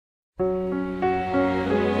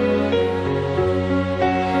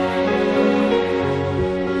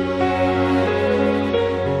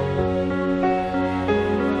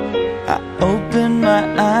Open my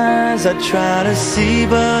eyes, I try to see,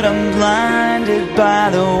 but I'm blinded by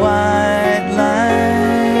the white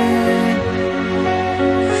light.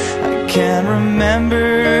 I can't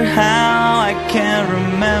remember how, I can't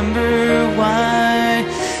remember why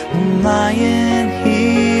I'm lying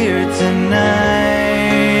here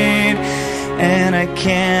tonight, and I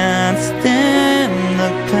can't stand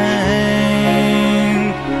the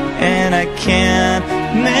pain, and I can't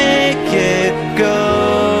make it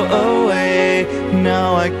go away.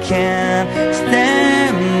 No, I can't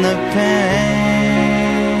stand the pain.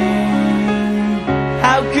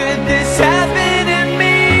 How could this happen to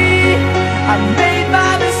me? I made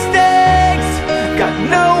my mistakes, got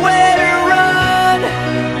nowhere to run.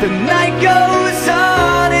 The night goes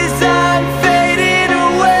on as I'm fading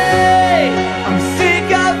away. I'm sick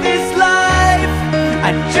of this life, I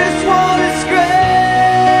just wanna scream.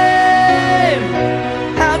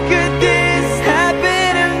 How could this happen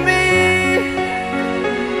to me?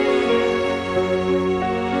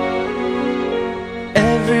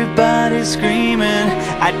 Everybody's screaming,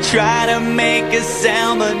 I try to make a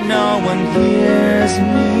sound, but no one hears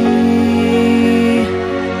me.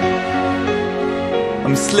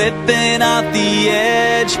 I'm slipping off the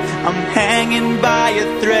edge, I'm hanging by a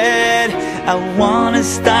thread. I wanna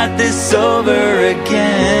start this over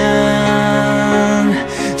again,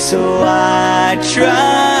 so I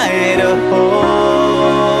try to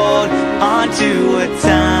hold on to a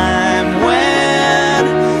time when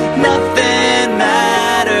nothing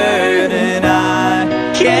mattered, and I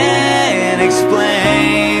can't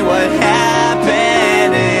explain what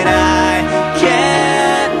happened, and I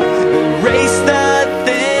can't erase the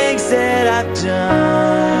things that I've done.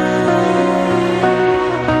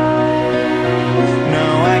 No,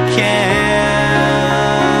 I can't.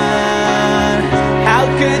 How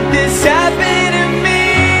could this happen to me?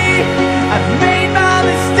 I've made my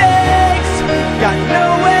mistakes, got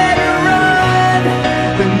nowhere to run.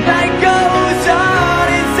 The night goes on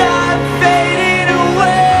as I'm fading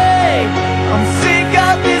away. I'm sick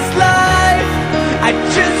of this life, I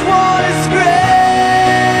just wanna scream.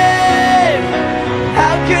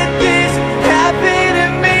 How could this happen to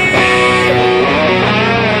me?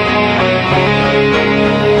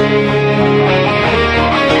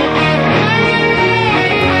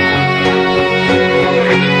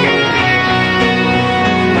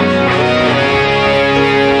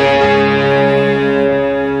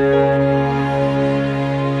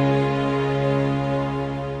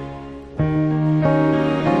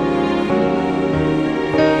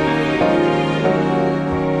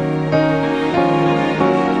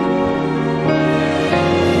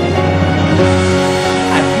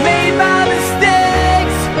 I've made my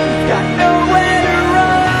mistakes, got nowhere to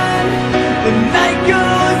run. The night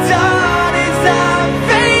goes on as I'm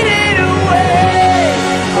fading away.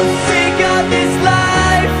 I'm sick of this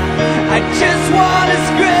life, I just wanna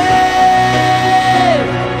scream.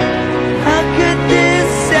 How could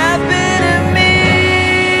this happen to me?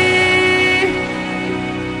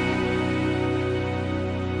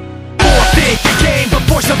 Forfeit the game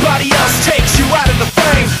before somebody else takes you out of the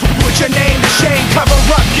frame. Put your name to shame, cover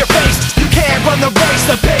up your face. You can't run the race,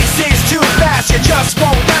 the pace is too fast, you just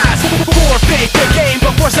won't last. Forfeit the game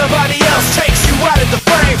before somebody